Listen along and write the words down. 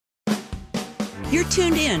You're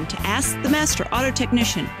tuned in to Ask the Master Auto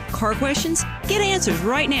Technician. Car questions? Get answers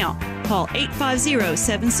right now. Call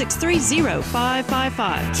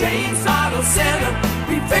 850-763-0555. James Auto Center,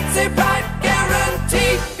 we fix it right,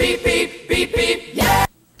 guaranteed. Beep, beep, beep, beep, yeah.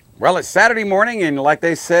 Well, it's Saturday morning, and like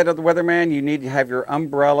they said of the weatherman, you need to have your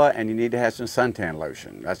umbrella and you need to have some suntan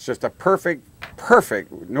lotion. That's just a perfect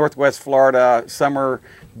Northwest Florida summer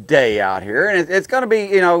day out here. And it's going to be,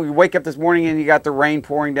 you wake up this morning and you got the rain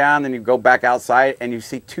pouring down, then you go back outside and you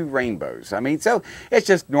see two rainbows. I mean, so it's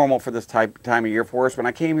just normal for this time of year for us. When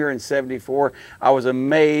I came here in '74, I was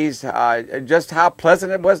amazed just how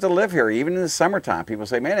pleasant it was to live here, even in the summertime. People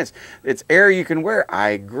say, man, it's air you can wear. I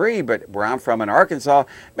agree, but where I'm from in Arkansas,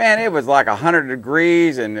 man, it was like 100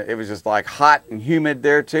 degrees and it was just like hot and humid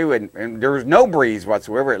there too, and there was no breeze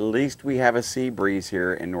whatsoever. At least we have a sea breeze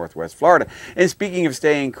here in Northwest Florida. And speaking of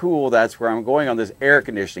staying cool, that's where I'm going on this air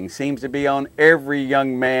conditioning. Seems to be on every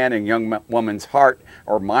young man and young woman's heart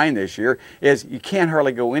or mind this year, is you can't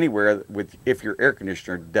hardly go anywhere if your air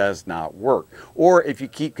conditioner does not work, or if you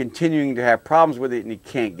keep continuing to have problems with it and you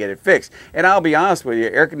can't get it fixed. And I'll be honest with you,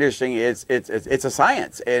 air conditioning it's a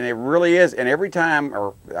science, and it really is. And every time,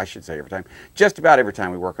 or I should say every time, just about every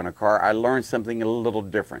time we work on a car, I learn something a little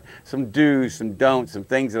different. Some do's, some don'ts, some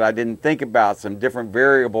things that I didn't think about, some different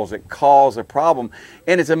variables that cause a problem.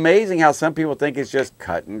 And it's amazing how some people think it's just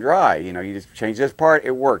cut and dry. You just change this part,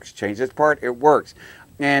 it works. Change this part, it works.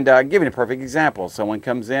 And giving a perfect example, someone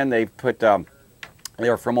comes in, they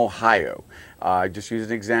are from Ohio. Just use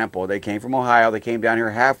an example. They came from Ohio. They came down here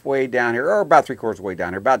halfway down here, or about 3/4 of the way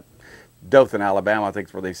down here, about Dothan, Alabama, I think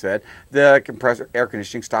is where they said. The compressor air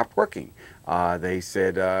conditioning stopped working. They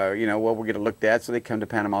said, well, we'll get it looked at. So they come to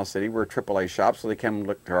Panama City. We're a AAA shop, so they come and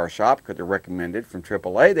look to our shop because they're recommended from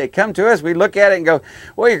AAA. They come to us. We look at it and go,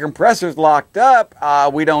 well, your compressor's locked up.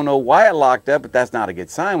 We don't know why it locked up, but that's not a good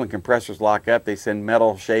sign. When compressors lock up, they send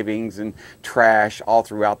metal shavings and trash all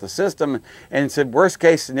throughout the system. And said, worst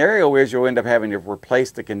case scenario is you'll end up having to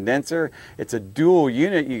replace the condenser. It's a dual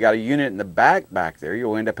unit. You got a unit in the back there.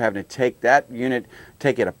 You'll end up having to take that unit,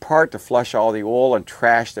 take it apart to flush all the oil and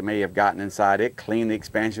trash that may have gotten inside it, clean the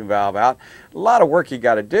expansion valve out. A lot of work you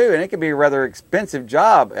got to do, and it can be a rather expensive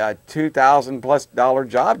job, a $2,000+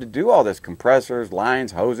 job to do all this: compressors,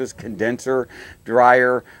 lines, hoses, condenser,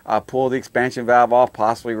 dryer, pull the expansion valve off,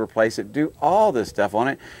 possibly replace it, do all this stuff on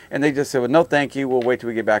it. And they just said, well, no thank you, we'll wait till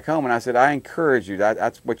we get back home. And I said, I encourage you,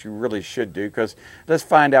 that's what you really should do, because let's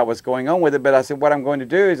find out what's going on with it. But I said, what I'm going to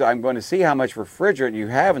do is I'm going to see how much refrigerant you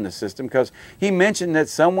have in the system, because he mentioned that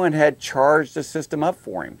someone had charged the system up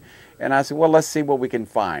for him. And I said, well, let's see what we can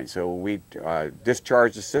find. So we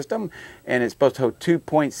discharged the system, and it's supposed to hold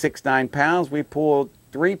 2.69 pounds. We pulled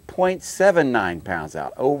 3.79 pounds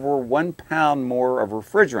out, over 1 pound more of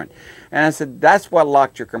refrigerant. And I said, that's what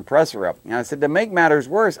locked your compressor up. And I said, to make matters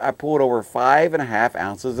worse, I pulled over 5.5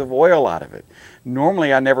 ounces of oil out of it.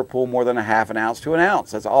 Normally, I never pull more than 1/2 ounce to 1 ounce.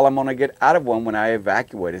 That's all I'm going to get out of one when I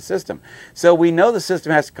evacuate a system. So we know the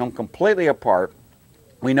system has to come completely apart.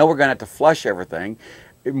 We know we're going to have to flush everything.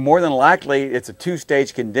 More than likely, it's a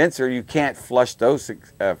 2-stage condenser. You can't flush those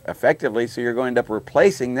effectively, so you're going to end up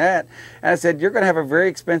replacing that. And I said, you're going to have a very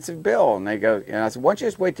expensive bill. And they go, and I said, why don't you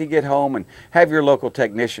just wait till you get home and have your local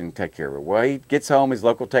technician take care of it? Well, he gets home, his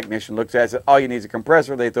local technician looks at it, says, all you need is a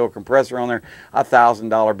compressor. They throw a compressor on there,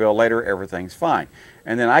 $1,000 bill later, everything's fine.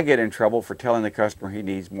 And then I get in trouble for telling the customer he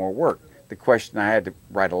needs more work. The question I had to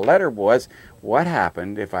write a letter was, what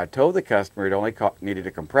happened if I told the customer it only needed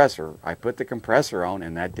a compressor, I put the compressor on,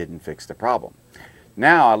 and that didn't fix the problem?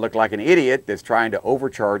 Now I look like an idiot that's trying to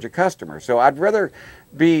overcharge a customer. So I'd rather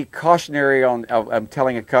be cautionary on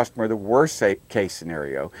telling a customer the worst case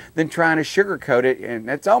scenario than trying to sugarcoat it, and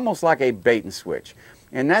it's almost like a bait and switch.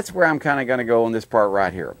 And that's where I'm kind of going to go on this part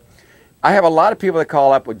right here. I have a lot of people that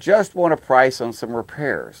call up with just want a price on some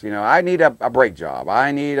repairs. I need a brake job.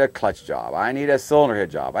 I need a clutch job. I need a cylinder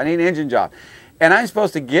head job. I need an engine job. And I'm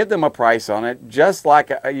supposed to give them a price on it just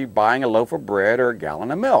like you buying a loaf of bread or a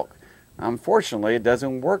gallon of milk. Unfortunately, it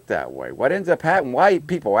doesn't work that way. What ends up happening, why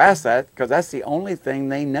people ask that, because that's the only thing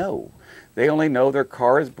they know. They only know their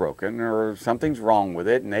car is broken or something's wrong with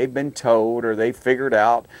it, and they've been told or they figured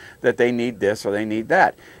out that they need this or they need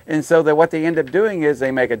that. And so what they end up doing is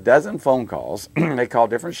they make a dozen phone calls. They call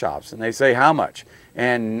different shops and they say how much.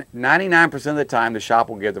 And 99% of the time the shop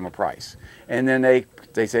will give them a price. And then they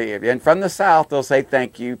say, and from the south they'll say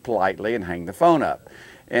thank you politely and hang the phone up.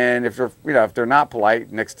 And if they're not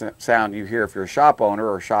polite, next sound you hear if you're a shop owner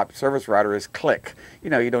or a shop service writer is click. You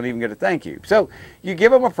don't even get a thank you. So you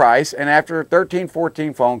give them a price, and after 13,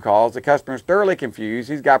 14 phone calls, the customer's thoroughly confused.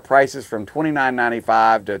 He's got prices from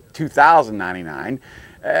 $29.95 to $2,099.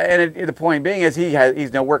 The point being is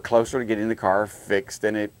he's nowhere closer to getting the car fixed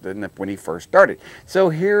than when he first started. So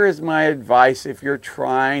here is my advice if you're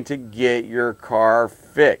trying to get your car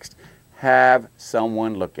fixed. Have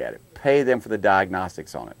someone look at it. Pay them for the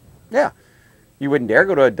diagnostics on it. Yeah. You wouldn't dare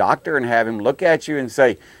go to a doctor and have him look at you and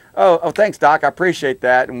say, oh, thanks, Doc, I appreciate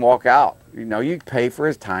that, and walk out. You know, you pay for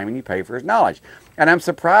his time and you pay for his knowledge. And I'm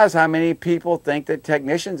surprised how many people think that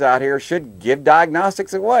technicians out here should give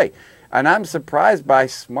diagnostics away. And I'm surprised by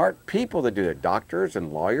smart people that do it, doctors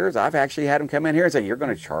and lawyers. I've actually had them come in here and say, you're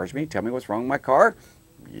going to charge me, tell me what's wrong with my car?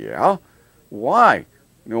 Yeah. Why?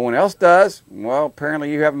 No one else does. Well,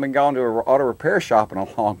 apparently you haven't been going to an auto repair shop in a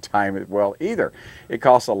long time as well either. It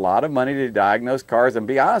costs a lot of money to diagnose cars, and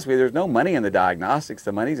be honest with you, there's no money in the diagnostics.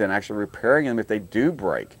 The money's in actually repairing them if they do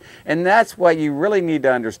break. And that's what you really need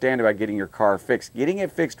to understand about getting your car fixed. Getting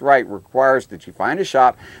it fixed right requires that you find a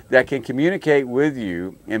shop that can communicate with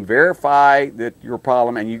you and verify that your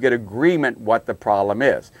problem, and you get agreement what the problem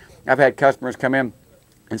is. I've had customers come in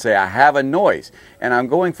and say, I have a noise and I'm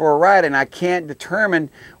going for a ride and I can't determine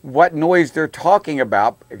what noise they're talking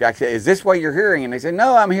about. I say, is this what you're hearing? And they say,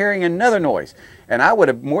 no, I'm hearing another noise. And I would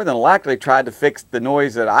have more than likely tried to fix the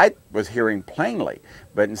noise that I was hearing plainly.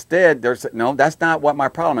 But instead, no, that's not what my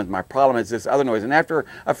problem is. My problem is this other noise. And after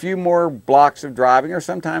a few more blocks of driving, or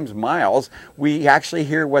sometimes miles, we actually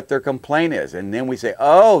hear what their complaint is. And then we say,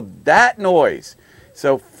 oh, that noise.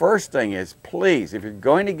 So first thing is, please, if you're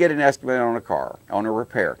going to get an estimate on a car, on a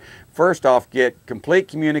repair, first off, get complete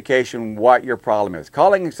communication what your problem is.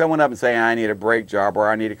 Calling someone up and saying, I need a brake job, or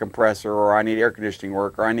I need a compressor, or I need air conditioning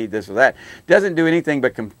work, or I need this or that, doesn't do anything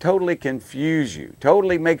but totally confuse you,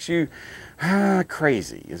 totally makes you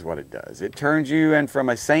crazy is what it does. It turns you in from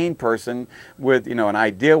a sane person with, an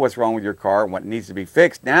idea what's wrong with your car and what needs to be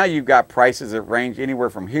fixed. Now you've got prices that range anywhere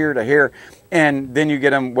from here to here, and then you get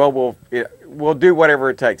them, well, we'll do whatever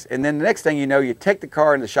it takes. And then the next thing you know, you take the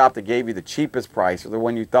car in the shop that gave you the cheapest price, or the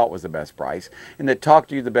one you thought was the best price, and that talked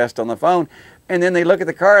to you the best on the phone, and then they look at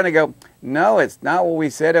the car and they go, no, it's not what we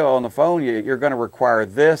said on the phone. You're going to require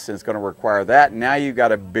this, and it's going to require that, and now you've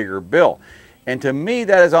got a bigger bill. And to me,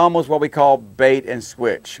 that is almost what we call bait and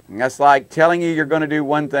switch. And that's like telling you you're going to do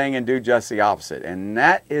one thing and do just the opposite. And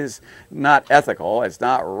that is not ethical. It's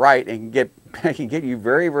not right, and can get you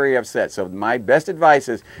very, very upset. So my best advice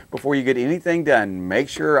is, before you get anything done, make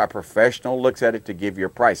sure a professional looks at it to give you a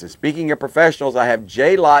price. And speaking of professionals, I have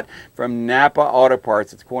Jay Lott from Napa Auto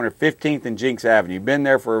Parts. It's corner 15th and Jinx Avenue. You've been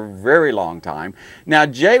there for a very long time. Now,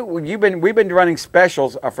 Jay, we've been running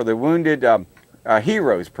specials for the Wounded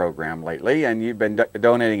Heroes program lately, and you've been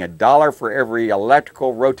donating $1 for every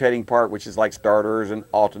electrical rotating part, which is like starters and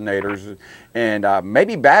alternators and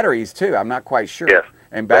maybe batteries too. I'm not quite sure. Yes,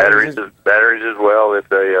 and batteries as well.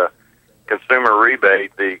 If a consumer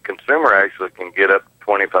rebate, the consumer actually can get up to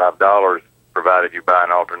 $25 provided you buy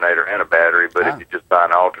an alternator and a battery. But if you just buy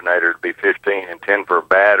an alternator, it'd be $15 and $10 for a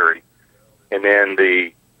battery, and then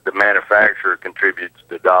the manufacturer contributes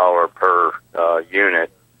the $1 per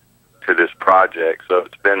unit to this project. So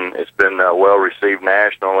it's been well received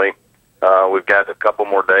nationally. We've got a couple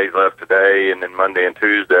more days left today, and then Monday and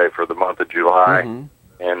Tuesday for the month of July. Mm-hmm.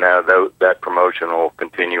 And that promotion will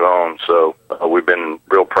continue on. So we've been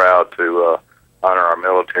real proud to honor our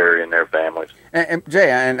military and their families. And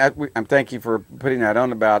Jay, I'm thank you for putting that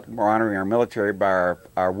on about honoring our military by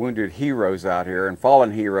our wounded heroes out here and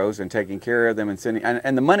fallen heroes, and taking care of them and sending.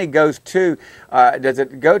 And the money goes to. Does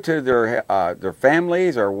it go to their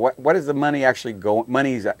families, or what is the money actually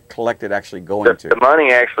money's collected actually going to? The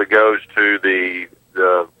money actually goes to the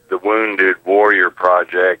Wounded Warrior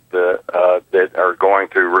Project that are going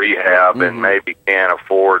through rehab, mm-hmm. and maybe can't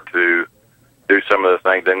afford to do some of the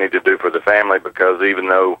things they need to do for the family, because even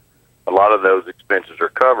though a lot of those expenses are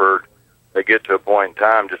covered, they get to a point in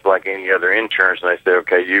time, just like any other insurance, and they say,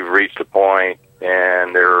 okay, you've reached a point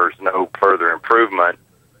and there's no further improvement,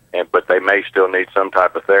 but they may still need some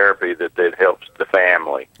type of therapy that helps the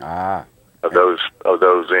family of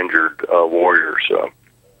those injured warriors. So.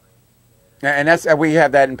 And we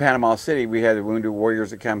have that in Panama City. We have the Wounded Warriors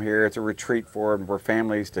that come here. It's a retreat for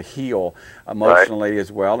families to heal emotionally, right,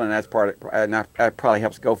 as well, and that's that probably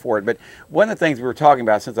helps go for it. But one of the things we were talking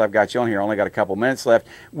about, since I've got you on here, only got a couple minutes left.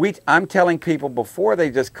 I'm telling people before they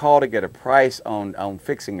just call to get a price on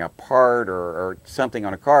fixing a part or something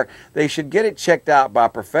on a car, they should get it checked out by a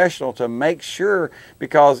professional to make sure,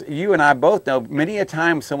 because you and I both know many a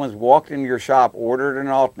time someone's walked into your shop, ordered an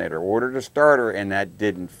alternator, ordered a starter, and that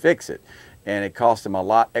didn't fix it. And it costs them a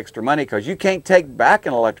lot extra money, because you can't take back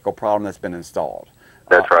an electrical problem that's been installed.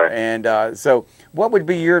 That's right. And so what would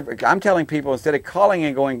be your, I'm telling people, instead of calling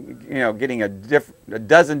and going, getting a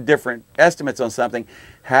dozen different estimates on something,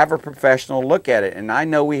 have a professional look at it. And I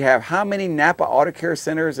know we have how many Napa Auto Care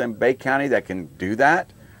Centers in Bay County that can do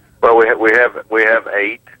that? Well, we have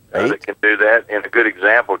eight that can do that. And a good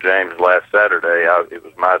example, James, last Saturday, it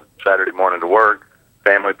was my Saturday morning to work.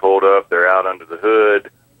 Family pulled up. They're out under the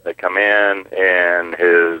hood. They come in, and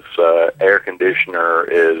his air conditioner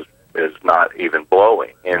is not even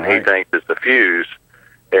blowing, and he thinks it's the fuse.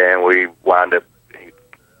 And we wind up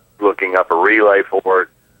looking up a relay for it.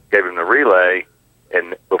 Gave him the relay,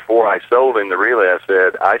 and before I sold him the relay, I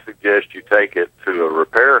said, I suggest you take it to a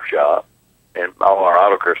repair shop. And all our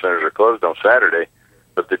auto care centers are closed on Saturday,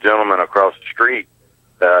 but the gentleman across the street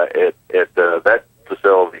at that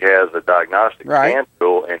facility has a diagnostic scan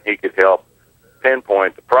tool, and he could help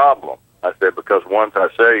pinpoint the problem. I said, because once I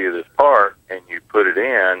sell you this part and you put it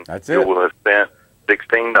in, you will have spent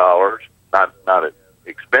 $16. Not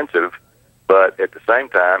expensive, but at the same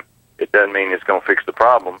time, it doesn't mean it's going to fix the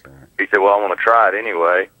problem. He said, well, I want to try it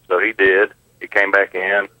anyway. So he did. He came back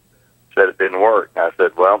in, said it didn't work. I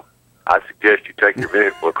said, well, I suggest you take your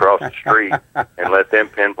vehicle across the street and let them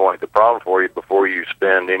pinpoint the problem for you before you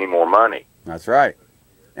spend any more money. That's right.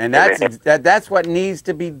 And that's what needs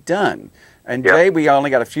to be done. And Jay, we only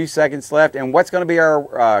got a few seconds left. And what's going to be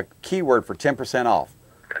our keyword for 10% off?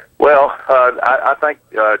 Well, I think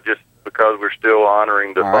just because we're still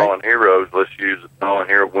honoring the fallen heroes, let's use the fallen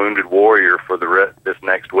hero, Wounded Warrior, for the rest this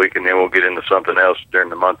next week, and then we'll get into something else during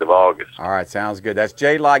the month of August. All right, sounds good. That's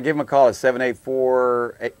Jay Lott. Give him a call at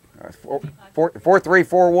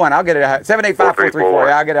 784-4341. I'll get it out.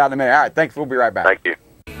 785-4341. I'll get it out in a minute. All right, thanks. We'll be right back. Thank you.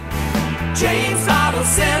 James Auto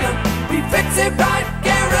Center, we fix it right,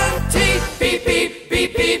 guaranteed. Beep, beep,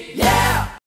 beep, beep, yeah.